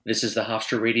This is the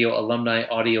Hofstra Radio Alumni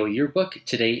Audio Yearbook.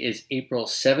 Today is April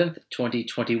 7th,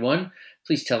 2021.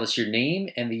 Please tell us your name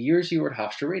and the years you were at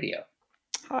Hofstra Radio.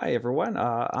 Hi, everyone.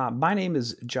 My name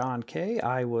is John Kay.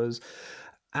 I was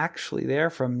actually there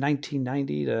from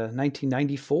 1990 to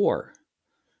 1994.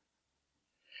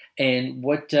 And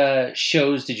what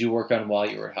shows did you work on while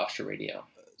you were at Hofstra Radio?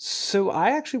 So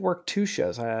I actually worked two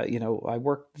shows. I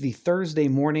worked the Thursday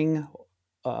morning,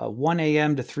 1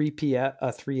 a.m. to 3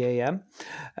 a.m.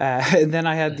 And then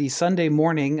I had the Sunday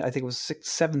morning, I think it was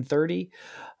 7:30,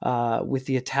 with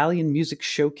the Italian Music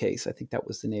Showcase. I think that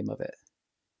was the name of it.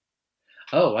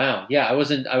 Oh, wow. Yeah, I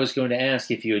was going to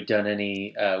ask if you had done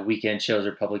any weekend shows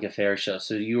or public affairs shows.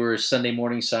 So you were Sunday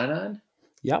morning sign-on?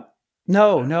 Yep.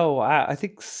 No, Wow. no. I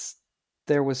think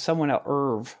there was someone else.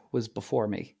 Irv was before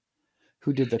me,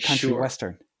 who did the country Sure.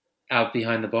 western. Out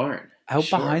behind the barn. Out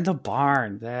Sure. behind the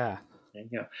barn. Yeah. There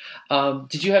you go.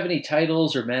 Did you have any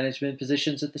titles or management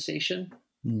positions at the station?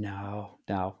 No.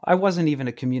 I wasn't even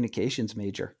a communications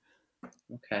major.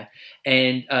 Okay.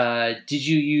 And did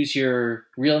you use your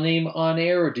real name on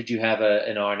air, or did you have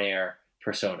an on-air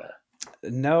persona?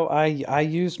 No, I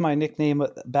used my nickname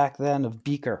back then of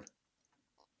Beaker.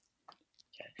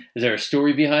 Is there a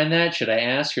story behind that? Should I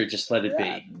ask, or just let it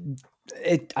Yeah,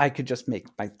 be? I could just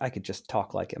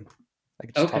talk like him. I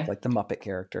could just talk Okay. like the Muppet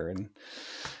character and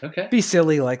Okay. be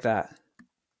silly like that.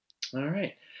 All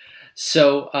right.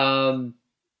 So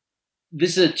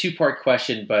this is a two-part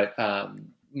question, but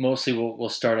mostly we'll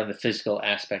start on the physical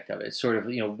aspect of it. Sort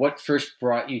of, what first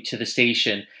brought you to the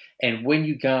station, and when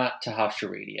you got to Hofstra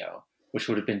Radio, which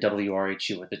would have been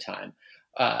WRHU at the time.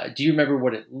 Do you remember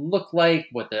what it looked like,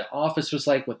 what the office was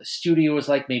like, what the studio was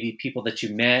like, maybe people that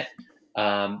you met?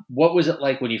 What was it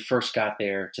like when you first got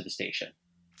there to the station?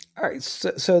 All right.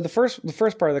 So the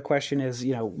first part of the question is,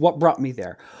 what brought me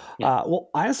there? Yeah. Well,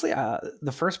 honestly,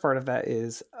 the first part of that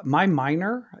is my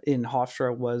minor in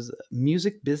Hofstra was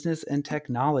music business and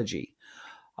technology.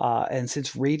 And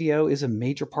since radio is a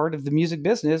major part of the music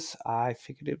business, I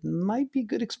figured it might be a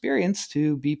good experience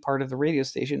to be part of the radio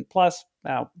station. Plus,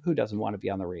 who doesn't want to be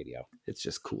on the radio? It's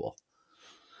just cool.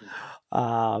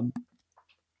 Um,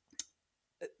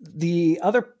 the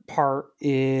other part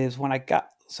is when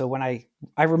I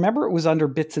remember it was under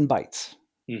Bits and Bytes,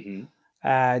 Mm-hmm.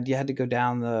 and you had to go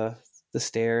down the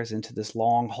stairs into this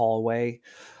long hallway,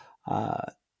 uh,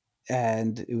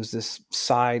 and it was this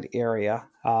side area.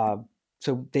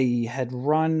 So they had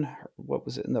run, what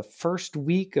was it, in the first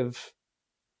week of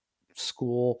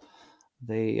school,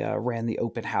 they ran the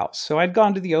open house. So I'd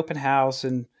gone to the open house,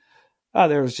 and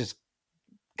there was just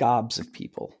gobs of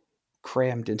people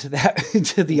crammed into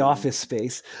into the Mm-hmm. office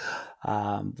space,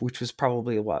 which was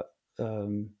probably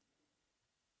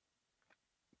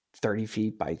 30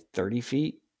 feet by 30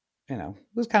 feet. It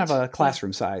was kind of a Yeah.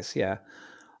 classroom size. Yeah.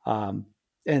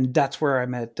 And that's where I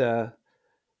met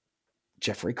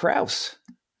Jeffrey Krause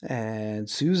and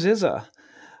Sue Zizza.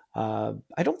 I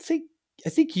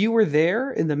think you were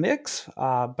there in the mix,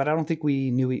 but I don't think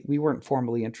we weren't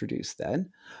formally introduced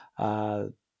then. Uh,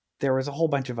 there was a whole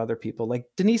bunch of other people like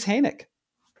Denise Hanick,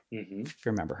 Mm-hmm. if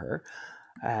you remember her.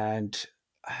 And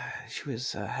she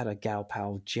had a gal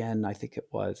pal, Jen, I think it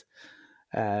was.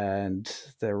 And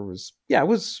it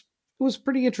was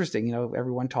pretty interesting,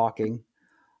 everyone talking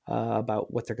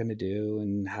about what they're going to do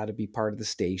and how to be part of the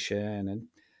station. And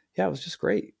yeah, it was just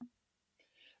great.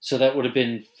 So that would have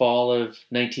been fall of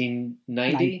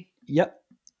 1990. Yep.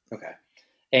 Okay.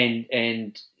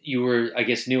 And you were, I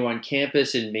guess, new on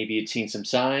campus, and maybe you'd seen some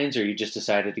signs, or you just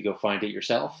decided to go find it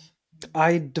yourself.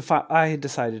 I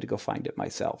decided to go find it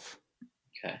myself.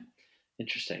 Okay.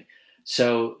 Interesting.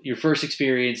 So your first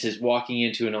experience is walking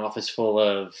into an office full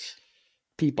of,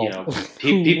 People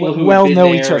people who have well been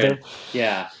know there, each other.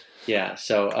 yeah.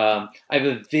 So I have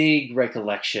a vague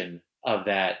recollection of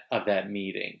that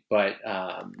meeting, but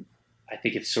I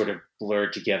think it's sort of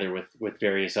blurred together with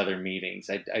various other meetings.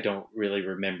 I don't really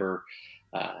remember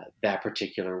that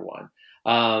particular one.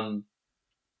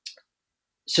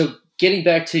 So getting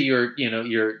back to your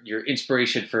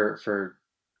inspiration for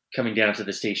coming down to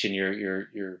the station,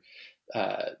 your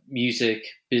music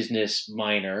business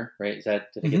minor, right? Did I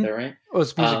get Mm-hmm. that right? Oh,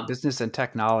 it's music business and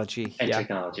technology. And Yeah.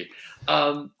 technology.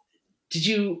 Did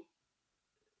you,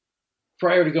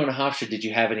 prior to going to Hofstra, did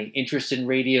you have any interest in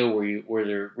radio? Were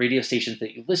there radio stations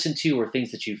that you listened to, or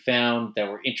things that you found that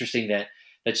were interesting that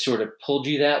sort of pulled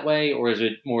you that way, or is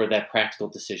it more of that practical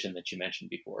decision that you mentioned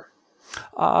before?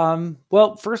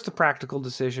 Well, first the practical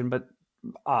decision, but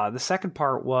the second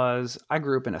part was I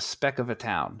grew up in a speck of a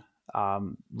town.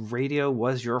 Radio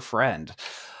was your friend.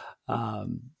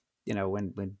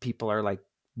 When people are like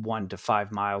 1 to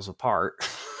 5 miles apart.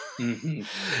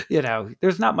 Mm-hmm.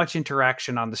 There's not much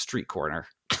interaction on the street corner.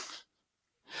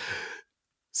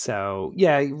 So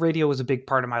yeah, radio was a big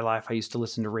part of my life. I used to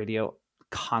listen to radio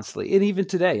constantly. And even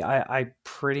today, I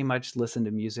pretty much listen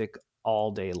to music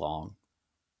all day long.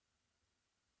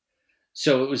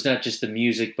 So it was not just the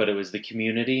music, but it was the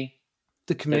community.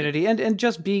 The community and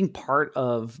just being part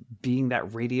of being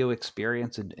that radio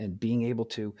experience and being able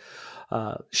to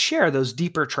share those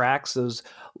deeper tracks, those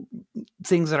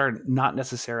things that are not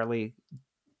necessarily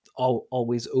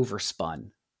always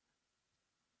overspun.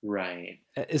 Right.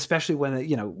 Especially when,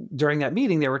 during that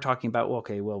meeting, they were talking about,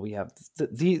 well, we have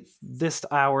this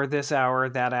hour,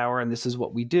 that hour, and this is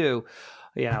what we do.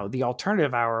 The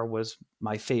alternative hour was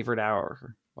my favorite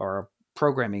hour or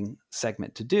programming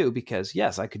segment to do, because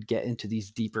yes, I could get into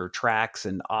these deeper tracks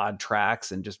and odd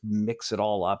tracks and just mix it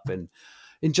all up and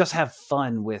just have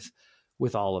fun with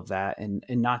all of that, and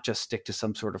not just stick to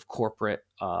some sort of corporate,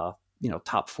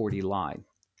 top 40 line.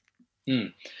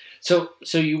 Mm. So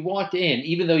you walked in,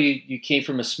 even though you came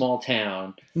from a small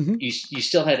town, mm-hmm. you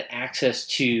still had access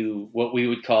to what we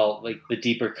would call like the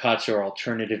deeper cuts or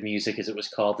alternative music, as it was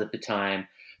called at the time.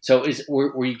 So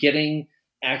were you getting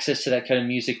access to that kind of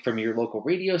music from your local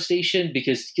radio station?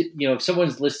 Because if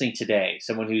someone's listening today,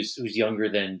 someone who's younger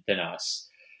than us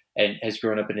and has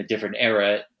grown up in a different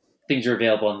era, things are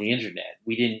available on the internet.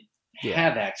 We didn't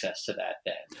have access to that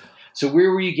then. So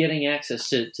where were you getting access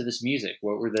to this music?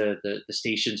 What were the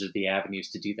stations or the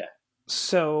avenues to do that?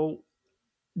 So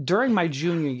during my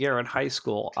junior year in high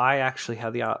school, I actually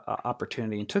had the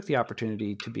opportunity and took the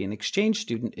opportunity to be an exchange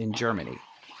student in Germany.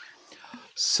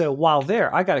 So while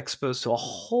there, I got exposed to a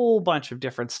whole bunch of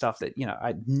different stuff that,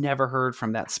 I'd never heard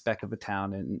from that speck of a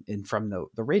town and from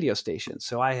the radio station.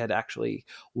 So I had actually,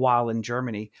 while in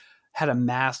Germany, had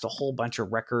amassed a whole bunch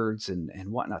of records and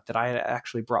whatnot that I had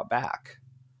actually brought back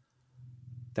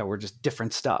that were just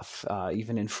different stuff,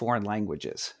 even in foreign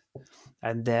languages.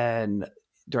 And then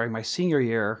during my senior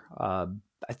year,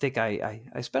 I think I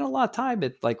spent a lot of time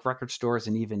at like record stores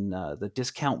and even the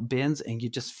discount bins, and you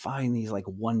just find these like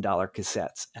 $1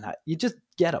 cassettes, and you just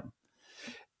get them,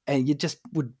 and you just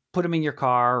would put them in your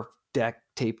car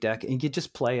tape deck, and you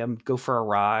just play them, go for a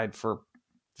ride for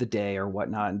the day or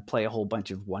whatnot, and play a whole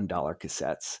bunch of $1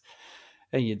 cassettes.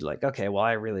 And you'd like, okay, well,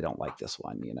 I really don't like this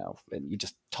one, and you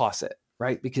just toss it,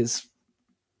 right?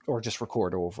 Or just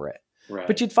record over it. Right.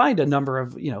 But you'd find a number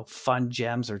of, fun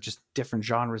gems or just different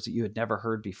genres that you had never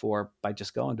heard before by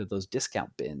just going to those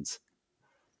discount bins.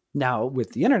 Now,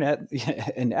 with the internet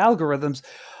and algorithms,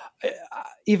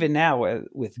 even now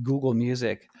with Google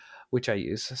Music, which I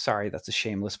use, sorry, that's a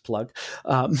shameless plug.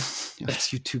 It's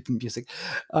YouTube Music.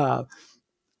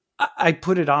 I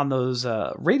put it on those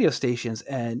radio stations,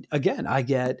 and again, I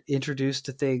get introduced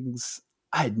to things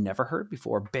I had never heard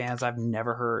before, bands I've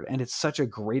never heard, and it's such a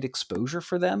great exposure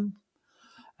for them.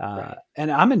 Right.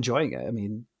 And I'm enjoying it. I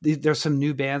mean, there's some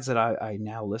new bands that I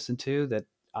now listen to that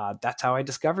that's how I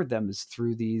discovered them, is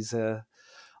through these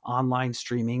online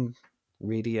streaming,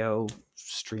 radio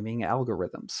streaming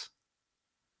algorithms.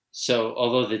 So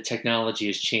although the technology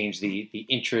has changed, the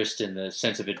interest and the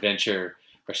sense of adventure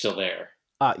are still there.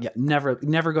 Yeah, never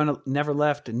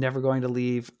left, and never going to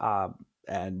leave.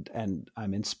 And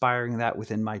I'm inspiring that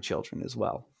within my children as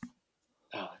well.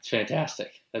 Oh, that's fantastic.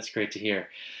 That's great to hear.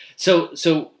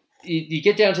 So you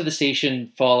get down to the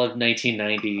station fall of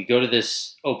 1990, you go to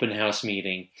this open house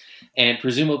meeting, and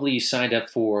presumably you signed up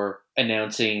for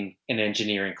announcing and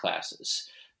engineering classes.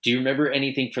 Do you remember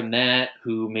anything from that?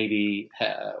 Who maybe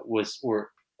I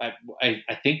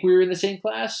think we were in the same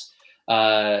class.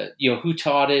 Who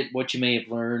taught it, what you may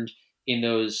have learned in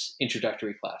those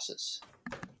introductory classes?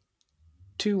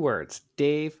 2 words: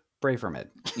 Dave Braverman.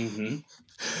 Mm-hmm.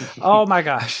 Oh my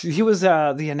gosh, he was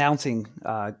the announcing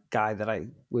guy that I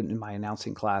went in my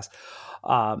announcing class.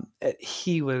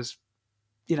 He was,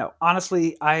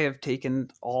 honestly, I have taken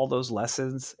all those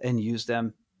lessons and used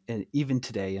them, and even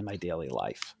today in my daily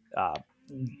life.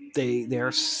 They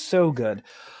are so good,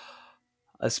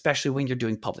 especially when you're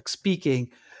doing public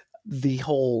speaking. The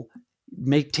whole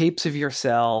make tapes of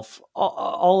yourself,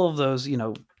 all of those,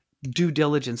 due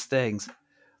diligence things,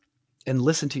 and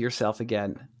listen to yourself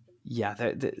again. Yeah,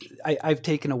 I've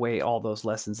taken away all those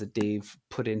lessons that Dave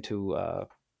put into,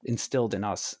 instilled in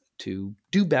us to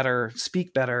do better,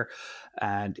 speak better,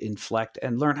 and inflect,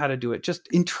 and learn how to do it just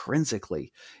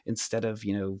intrinsically instead of,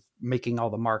 making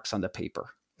all the marks on the paper.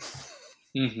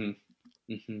 Mm-hmm.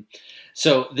 Mm-hmm.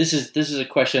 So this is a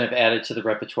question I've added to the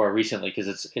repertoire recently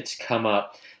because it's come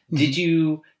up. Mm-hmm. Did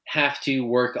you have to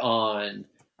work on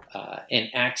an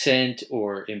accent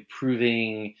or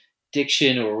improving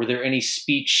diction, or were there any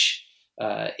speech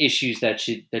issues that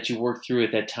you worked through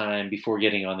at that time before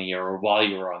getting on the air or while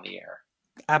you were on the air?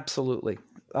 Absolutely.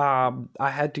 I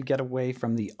had to get away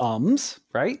from the ums,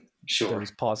 right? Sure.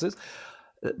 Those pauses.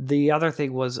 The other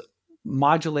thing was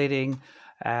modulating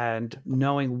and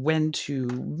knowing when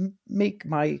to make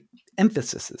my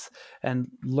emphases and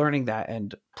learning that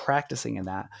and practicing in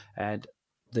that, and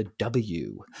the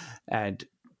W and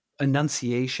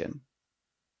enunciation,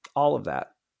 all of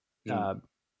that. Mm.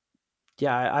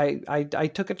 Yeah, I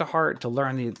took it to heart to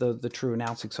learn the true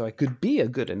announcing so I could be a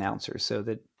good announcer so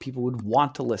that people would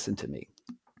want to listen to me.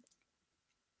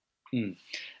 Mm.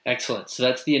 Excellent. So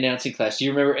that's the announcing class. Do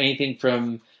you remember anything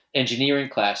from engineering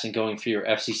class and going for your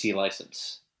FCC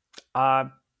license? I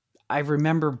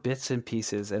remember bits and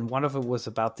pieces, and one of it was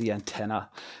about the antenna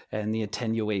and the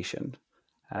attenuation.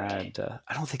 Right. And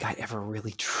I don't think I ever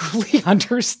really truly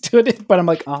understood it, but I'm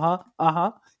like,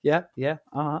 yeah,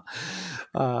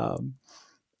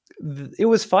 it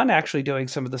was fun actually doing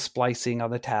some of the splicing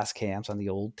on the task cams, on the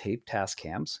old tape task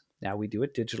cams. Now we do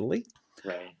it digitally.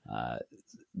 Right.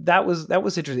 That was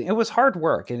interesting. It was hard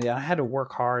work, and I had to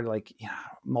work hard, like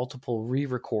multiple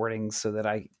re-recordings, so that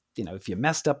if you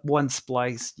messed up one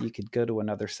splice, you could go to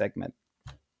another segment.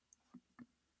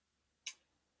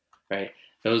 Right.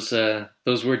 Those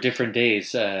were different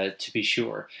days, to be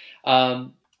sure.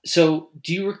 So,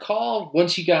 do you recall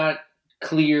once you got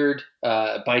cleared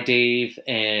by Dave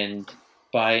and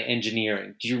by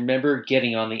engineering? Do you remember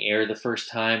getting on the air the first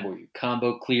time? Were you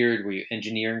combo cleared? Were you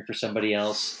engineering for somebody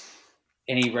else?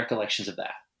 Any recollections of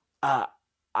that?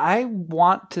 I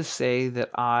want to say that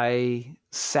I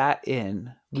sat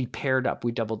in. We paired up.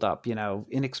 We doubled up. New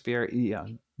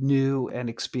and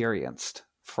experienced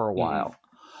for a Mm-hmm. while.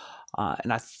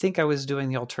 And I think I was doing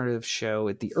the alternative show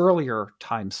at the earlier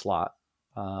time slot,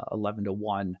 11 to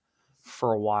 1,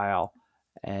 for a while.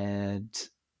 And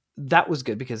that was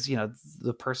good because,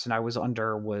 the person I was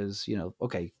under was,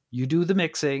 okay, you do the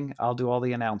mixing, I'll do all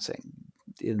the announcing.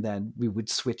 And then we would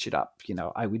switch it up.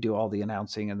 I would do all the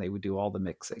announcing and they would do all the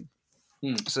mixing.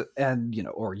 Mm. So, and,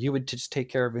 or you would just take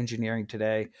care of engineering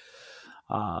today.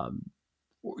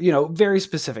 Very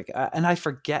specific. And I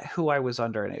forget who I was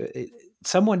under. And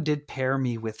someone did pair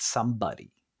me with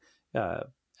somebody. And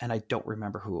I don't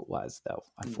remember who it was, though,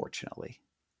 unfortunately.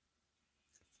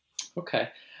 Okay.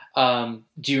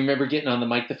 Do you remember getting on the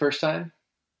mic the first time?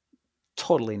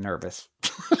 Totally nervous.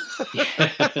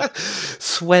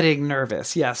 Sweating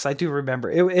nervous. Yes, I do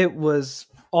remember. It was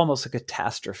almost a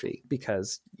catastrophe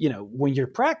because, when you're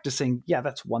practicing, yeah,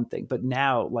 that's one thing. But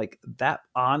now, like, that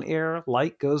on-air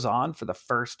light goes on for the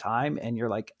first time and you're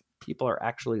like, people are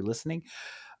actually listening.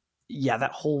 Yeah,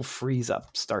 that whole freeze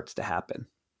up starts to happen.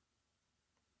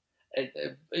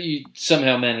 You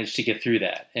somehow managed to get through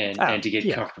that and to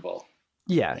get comfortable.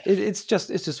 Yeah, it's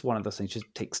just one of those things. It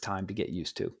just takes time to get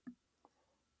used to.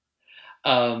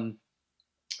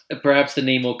 Perhaps the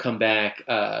name will come back,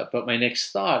 but my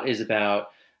next thought is about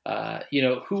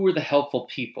who were the helpful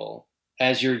people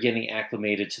as you're getting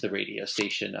acclimated to the radio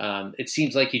station. It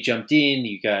seems like you jumped in,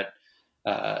 you got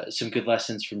some good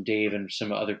lessons from Dave and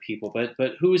some other people,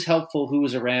 but who was helpful? Who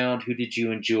was around? Who did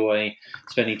you enjoy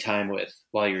spending time with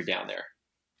while you were down there?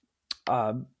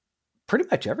 Pretty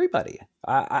much everybody.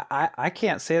 I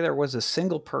can't say there was a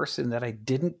single person that I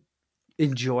didn't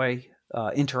enjoy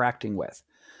interacting with,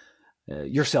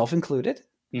 yourself included,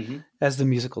 as the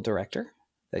musical director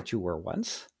that you were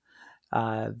once.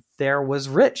 There was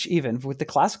Rich, even with the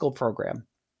classical program.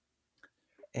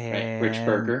 And, Rich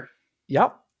Berger.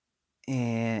 Yep.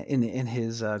 And in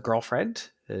his girlfriend,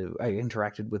 I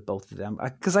interacted with both of them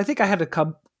because I think I had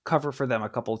to cover for them a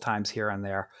couple of times here and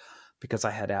there because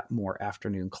I had more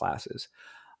afternoon classes.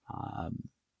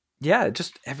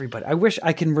 Just everybody. I wish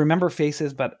I can remember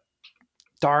faces, but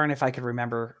darn if I could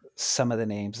remember some of the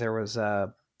names. There was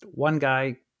one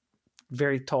guy,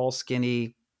 very tall,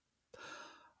 skinny,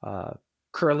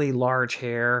 curly, large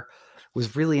hair,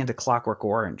 was really into Clockwork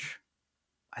Orange.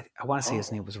 I want to say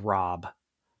his name was Rob.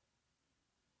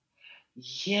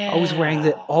 Yeah.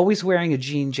 Always wearing a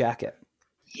jean jacket.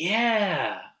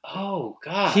 Yeah. Oh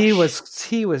gosh. He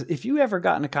was. If you ever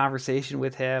got in a conversation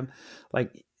with him,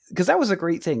 like, because that was a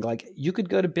great thing. Like, you could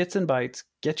go to Bits and Bites,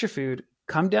 get your food,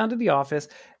 come down to the office,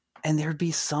 and there'd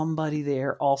be somebody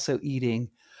there also eating,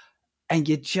 and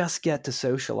you just get to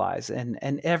socialize, and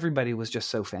everybody was just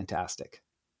so fantastic.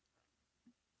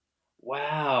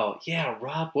 Wow. Yeah,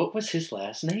 Rob. What was his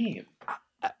last name?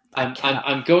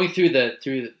 I'm going through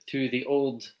the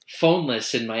old phone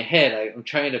list in my head. I'm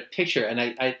trying to picture, and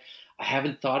I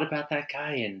haven't thought about that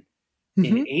guy in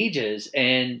ages.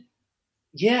 And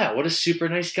yeah, what a super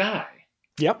nice guy.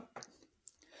 Yep.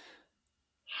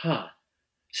 Huh.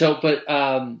 So, but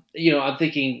I'm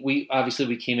thinking we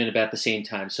came in about the same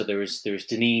time. So there was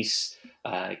Denise,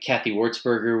 Kathy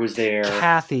Wartzberger was there,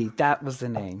 Kathy, that was the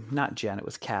name, not Jen. It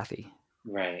was Kathy.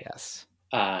 right? Yes.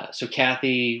 So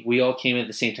Kathy, we all came in at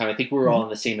the same time. I think we were all in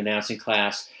the same announcing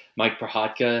class. Mike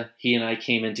Prohatka, he and I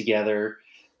came in together,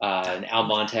 and Al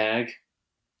Montag.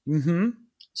 Mm-hmm.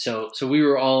 So we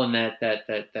were all in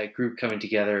that group coming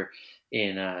together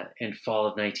in fall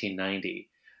of 1990.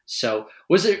 So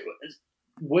was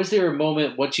there a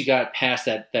moment once you got past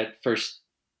that first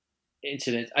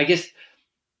incident? I guess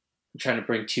I'm trying to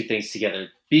bring two things together: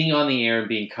 being on the air and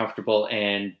being comfortable,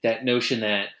 and that notion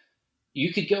that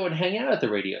you could go and hang out at the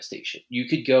radio station. You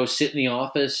could go sit in the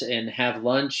office and have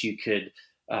lunch. You could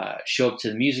show up to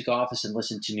the music office and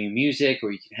listen to new music,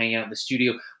 or you could hang out in the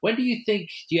studio. When do you think?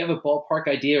 Do you have a ballpark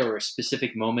idea or a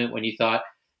specific moment when you thought,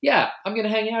 "Yeah, I'm going to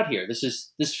hang out here.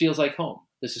 This feels like home.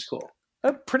 This is cool."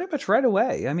 Pretty much right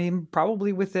away. I mean,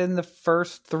 probably within the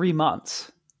first 3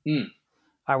 months. Mm,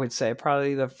 I would say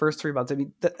probably the first 3 months. I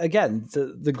mean, again,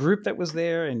 the group that was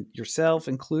there and yourself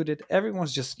included, everyone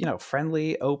was just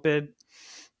friendly, open.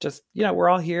 Just we're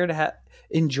all here to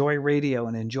enjoy radio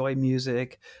and enjoy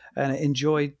music and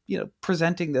enjoy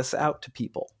presenting this out to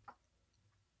people.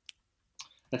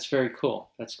 that's very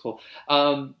cool. That's cool.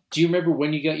 Do you remember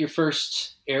when you got your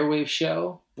first airwave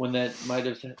show? When that might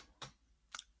have?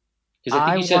 Because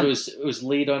I think you said it was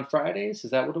late on Fridays.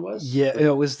 Is that what it was? Yeah,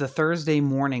 it was the Thursday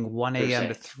morning, 1 a.m.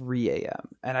 to Thursday. 3 a.m.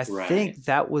 And I Right. think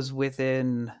that was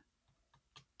within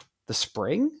the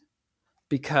spring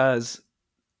because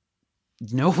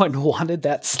no one wanted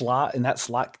that slot, and that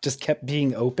slot just kept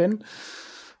being open.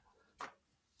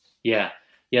 Yeah,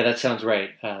 yeah, that sounds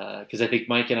right. Because I think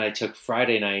Mike and I took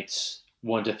Friday nights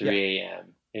 1 to 3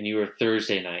 a.m. and you were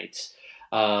Thursday nights.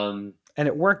 And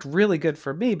it worked really good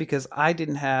for me because I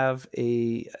didn't have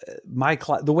the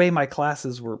way my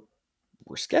classes were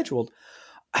scheduled.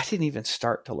 I didn't even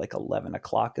start till like 11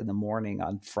 o'clock in the morning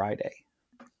on Friday.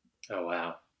 Oh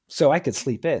wow! So I could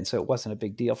sleep in, so it wasn't a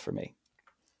big deal for me.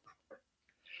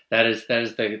 That is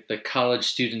the college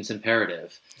student's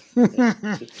imperative.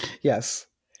 Yes.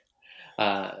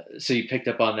 So you picked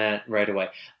up on that right away.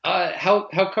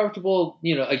 How comfortable?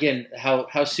 Again,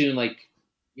 how soon?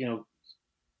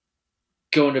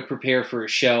 Going to prepare for a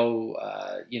show.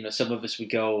 Some of us would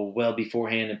go well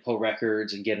beforehand and pull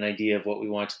records and get an idea of what we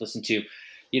want to listen to.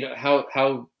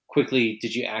 How quickly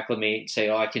did you acclimate and say,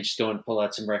 "Oh, I can just go and pull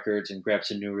out some records and grab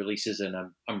some new releases, and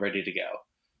I'm ready to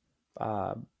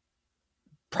go"?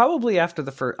 Probably after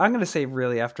the first. I'm going to say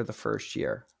really after the first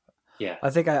year. Yeah, I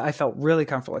think I felt really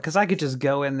comfortable because I could just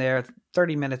go in there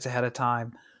 30 minutes ahead of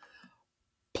time,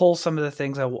 pull some of the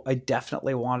things I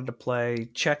definitely wanted to play,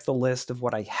 check the list of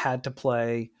what I had to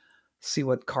play, see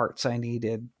what carts I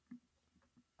needed,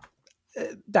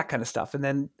 that kind of stuff. And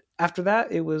then after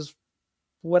that, it was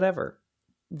whatever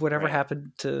right.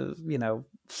 happened to,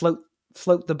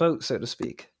 float the boat, so to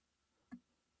speak.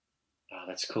 Oh,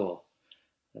 that's cool.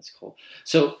 That's cool.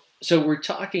 So we're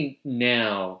talking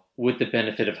now with the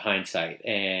benefit of hindsight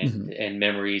and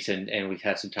memories, and we've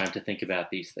had some time to think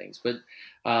about these things. But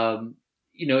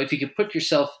if you could put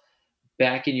yourself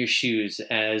back in your shoes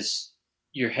as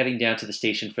you're heading down to the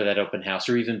station for that open house,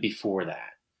 or even before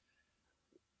that,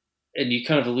 and you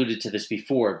kind of alluded to this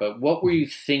before, but what were you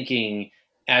thinking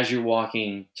as you're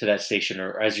walking to that station,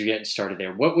 or as you're getting started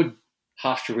there? What would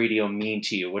Hofstra Radio mean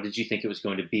to you? What did you think it was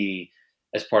going to be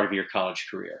as part of your college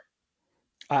career?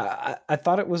 I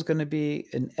thought it was going to be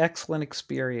an excellent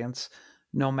experience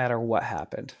no matter what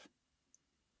happened.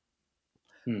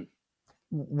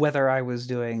 Whether I was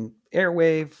doing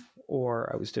airwave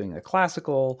or I was doing a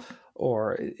classical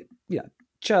or,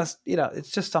 it's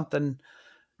just something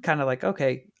kind of like,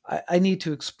 okay, I need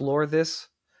to explore this.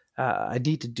 I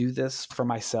need to do this for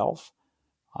myself.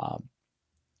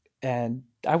 And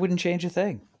I wouldn't change a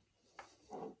thing.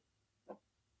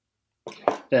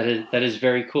 That is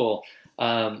very cool.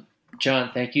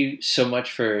 John, thank you so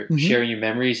much for sharing your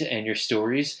memories and your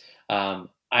stories. I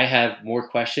have more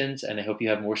questions, and I hope you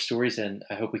have more stories, and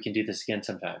I hope we can do this again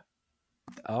sometime.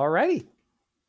 All righty.